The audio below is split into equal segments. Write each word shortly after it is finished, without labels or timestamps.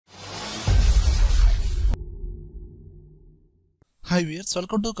Hi viewers,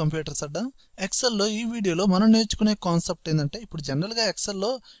 welcome to computers అడ్డా. ఎక్సెల్లో ఈ వీడియోలో మనం నేర్చుకునే కాన్సెప్ట్ ఏంటంటే, ఇప్పుడు జనరల్గా ఎక్సెల్లో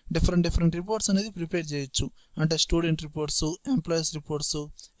డిఫరెంట్ రిపోర్ట్స్ అనేది ప్రిపేర్ చేయొచ్చు. అంటే స్టూడెంట్ రిపోర్ట్స్, ఎంప్లాయీస్ రిపోర్ట్స్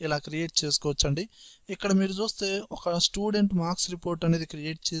ఇలా క్రియేట్ చేసుకోవచ్చు అండి. ఇక్కడ మీరు చూస్తే ఒక స్టూడెంట్ మార్క్స్ రిపోర్ట్ అనేది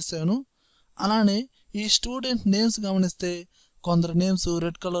క్రియేట్ చేశాను. అలానే ఈ స్టూడెంట్ నేమ్స్ గమనిస్తే కొందరు నేమ్స్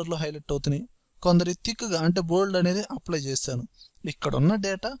రెడ్ కలర్లో హైలైట్ అవుతున్నాయి, కొందరి థిక్గా అంటే బోల్డ్ అనేది అప్లై చేశాను. ఇక్కడ ఉన్న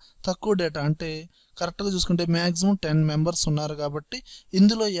డేటా తక్కువ డేటా, అంటే కరెక్ట్గా చూసుకుంటే మ్యాక్సిమం 10 మెంబర్స్ ఉన్నారు కాబట్టి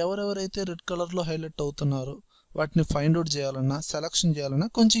ఇందులో ఎవరెవరైతే రెడ్ కలర్లో హైలైట్ అవుతున్నారో వాటిని ఫైండ్ అవుట్ చేయాలన్నా సెలక్షన్ చేయాలన్నా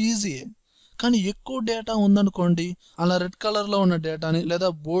కొంచెం ఈజీయే. కానీ ఎక్కువ డేటా ఉందనుకోండి, అలా రెడ్ కలర్లో ఉన్న డేటాని లేదా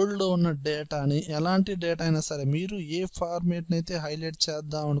బోల్డ్లో ఉన్న డేటాని, ఎలాంటి డేటా అయినా సరే మీరు ఏ ఫార్మేట్ని అయితే హైలైట్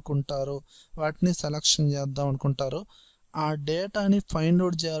చేద్దాం అనుకుంటారో, వాటిని సెలక్షన్ చేద్దాం అనుకుంటారో ఆ డేటాని ఫైండ్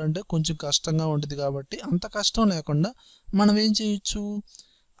అవుట్ చేయాలంటే కొంచెం కష్టంగా ఉంటుంది. కాబట్టి అంత కష్టం లేకుండా మనం ఏం చేయొచ్చు,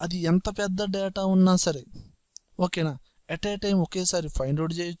 అది ఎంత పెద్ద డేటా ఉన్నా సరే ఓకేనా, ఎట్ ఏ టైం ఒకేసారి ఫైండ్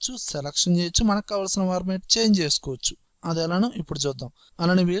అవుట్ చేయొచ్చు, సెలక్షన్ చేయొచ్చు, మనకు కావాల్సిన ఫార్మేట్ చేంజ్ చేసుకోవచ్చు. అది ఎలానో ఇప్పుడు చూద్దాం.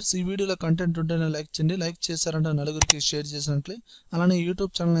 అలానే వ్యూయర్స్, ఈ వీడియోలో కంటెంట్ ఉంటేనే లైక్ చేయండి. లైక్ చేశారంటే నలుగురికి షేర్ చేసినట్లే. అలానే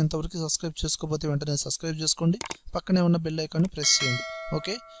యూట్యూబ్ ఛానల్ ఎంతవరకు సబ్స్క్రైబ్ చేసుకోకపోతే వెంటనే సబ్స్క్రైబ్ చేసుకోండి, పక్కనే ఉన్న బెల్ ఐకాన్ని ప్రెస్ చేయండి.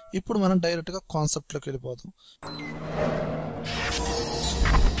 ఓకే, ఇప్పుడు మనం డైరెక్ట్గా కాన్సెప్ట్లోకి వెళ్ళిపోదాం.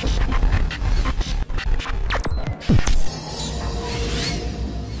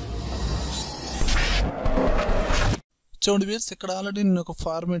 చూడండి వ్యూయర్స్, ఇక్కడ ఆల్రెడీ నేను ఒక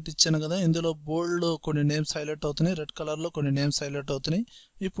ఫార్మేట్ ఇచ్చాను కదా. ఇందులో బోల్డ్లో కొన్ని నేమ్స్ హైలైట్ అవుతున్నాయి, రెడ్ కలర్లో కొన్ని నేమ్స్ హైలైట్ అవుతున్నాయి.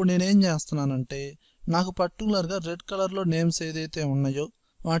 ఇప్పుడు నేనేం చేస్తున్నానంటే, నాకు పర్టికులర్గా రెడ్ కలర్లో నేమ్స్ ఏదైతే ఉన్నాయో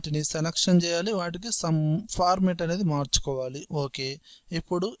వాటిని సెలక్షన్ చేయాలి, వాటికి సమ్ ఫార్మేట్ అనేది మార్చుకోవాలి. ఓకే,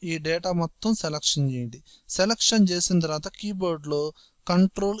 ఇప్పుడు ఈ డేటా మొత్తం సెలక్షన్ చేయండి. సెలక్షన్ చేసిన తర్వాత కీబోర్డ్లో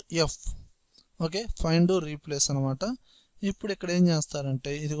Ctrl+F, ఓకే, ఫైండ్ రీప్లేస్ అనమాట. ఇప్పుడు ఇక్కడ ఏం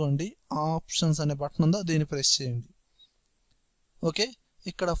చేస్తారంటే, ఇదిగోండి ఆప్షన్స్ అనే బటన్ ఉందా, దీన్ని ప్రెస్ చేయండి. ఓకే,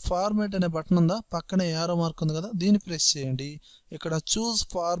 ఇక్కడ ఫార్మేట్ అనే బటన్ ఉందా, పక్కనే యారో మార్క్ ఉంది కదా, దీన్ని ప్రెస్ చేయండి. ఇక్కడ చూస్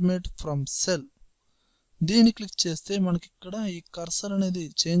ఫార్మేట్ ఫ్రమ్ సెల్, దీన్ని క్లిక్ చేస్తే మనకి ఇక్కడ ఈ కర్సర్ అనేది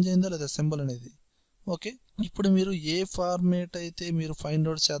చేంజ్ అయిందా లేదా, సింబల్ అనేది. ఓకే, ఇప్పుడు మీరు ఏ ఫార్మేట్ అయితే మీరు ఫైండ్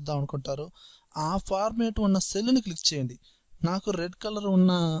అవుట్ చేద్దాం అనుకుంటారో ఆ ఫార్మేట్ ఉన్న సెల్ని క్లిక్ చేయండి. నాకు రెడ్ కలర్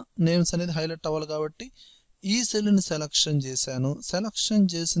ఉన్న నేమ్స్ అనేది హైలైట్ అవ్వాలి కాబట్టి ఈ సెల్ని సెలక్షన్ చేశాను. సెలక్షన్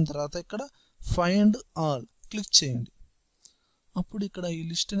చేసిన తర్వాత ఇక్కడ ఫైండ్ ఆల్ క్లిక్ చేయండి. అప్పుడు ఇక్కడ ఈ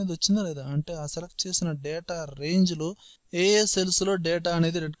లిస్ట్ అనేది వచ్చిందా లేదా, అంటే ఆ సెలెక్ట్ చేసిన డేటా రేంజ్లో ఏ సెల్స్లో డేటా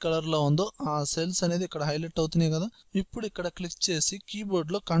అనేది రెడ్ కలర్లో ఉందో ఆ సెల్స్ అనేది ఇక్కడ హైలైట్ అవుతున్నాయి కదా. ఇప్పుడు ఇక్కడ క్లిక్ చేసి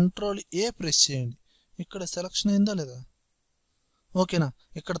కీబోర్డ్లో Ctrl+A ప్రెస్ చేయండి. ఇక్కడ సెలక్షన్ అయిందా లేదా, ఓకేనా.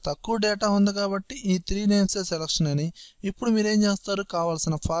 ఇక్కడ తక్కువ డేటా ఉంది కాబట్టి ఈ 3 నేమ్సే సెలక్షన్ అని. ఇప్పుడు మీరేం చేస్తారు,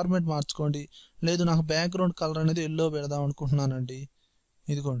 కావాల్సిన ఫార్మేట్ మార్చుకోండి. లేదు నాకు బ్యాక్గ్రౌండ్ కలర్ అనేది ఎల్లో పెడదాం అనుకుంటున్నానండి,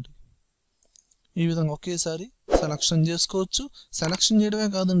 ఇదిగోండి ఈ విధంగా ఒకేసారి సెలక్షన్ చేసుకోవచ్చు. సెలక్షన్ చేయడమే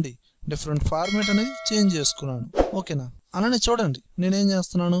కాదండి, డిఫరెంట్ ఫార్మేట్ అనేది చేంజ్ చేసుకున్నాను. ఓకేనా, అలానే చూడండి నేనేం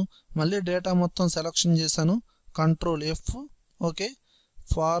చేస్తున్నాను, మళ్ళీ డేటా మొత్తం సెలక్షన్ చేశాను. Ctrl+F, ఓకే,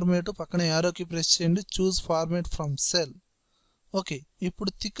 ఫార్మేట్ పక్కన యారోకి ప్రెస్ చేయండి, చూస్ ఫార్మేట్ ఫ్రమ్ సెల్. ఓకే,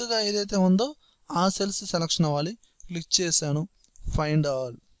 ఇప్పుడు థిక్గా ఏదైతే ఉందో ఆ సెల్స్ సెలక్షన్ అవ్వాలి. క్లిక్ చేశాను, ఫైండ్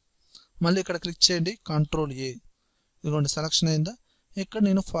ఆల్. మళ్ళీ ఇక్కడ క్లిక్ చేయండి, Ctrl+A, ఇదిగోండి సెలక్షన్ అయిందా. ఇక్కడ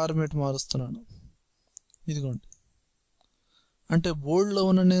నేను ఫార్మేట్ మారుస్తున్నాను, ఇదిగోండి. అంటే బోల్డ్లో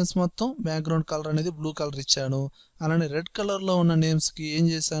ఉన్న నేమ్స్ మొత్తం బ్యాక్గ్రౌండ్ కలర్ అనేది బ్లూ కలర్ ఇచ్చాను. అలానే రెడ్ కలర్లో ఉన్న నేమ్స్కి ఏం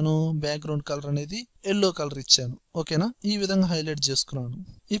చేశాను, బ్యాక్గ్రౌండ్ కలర్ అనేది ఎల్లో కలర్ ఇచ్చాను. ఓకేనా, ఈ విధంగా హైలైట్ చేసుకున్నాను.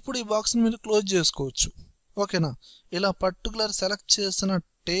 ఇప్పుడు ఈ బాక్స్ని మీరు క్లోజ్ చేసుకోవచ్చు. ఓకేనా, ఇలా పర్టికులర్ సెలెక్ట్ చేసిన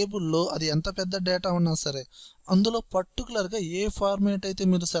టేబుల్లో అది ఎంత పెద్ద డేటా ఉన్నా సరే అందులో పర్టికులర్గా ఏ ఫార్మేట్ అయితే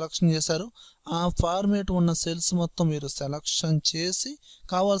మీరు సెలక్షన్ చేశారో ఆ ఫార్మేట్ ఉన్న సెల్స్ మొత్తం మీరు సెలక్షన్ చేసి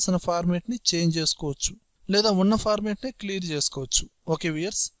కావాల్సిన ఫార్మేట్ని చేంజ్ చేసుకోవచ్చు, లేదా ఉన్న ఫార్మేట్ని క్లియర్ చేసుకోవచ్చు. ఓకే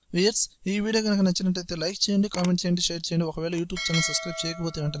వ్యూయర్స్, ఈ వీడియో కనుక నచ్చినట్టయితే లైక్ చేయండి, కామెంట్ చేయండి, షేర్ చేయండి. ఒకవేళ యూట్యూబ్ ఛానల్ సబ్స్క్రైబ్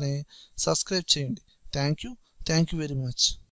చేయకపోతే వెంటనే సబ్స్క్రైబ్ చేయండి. Thank you very much.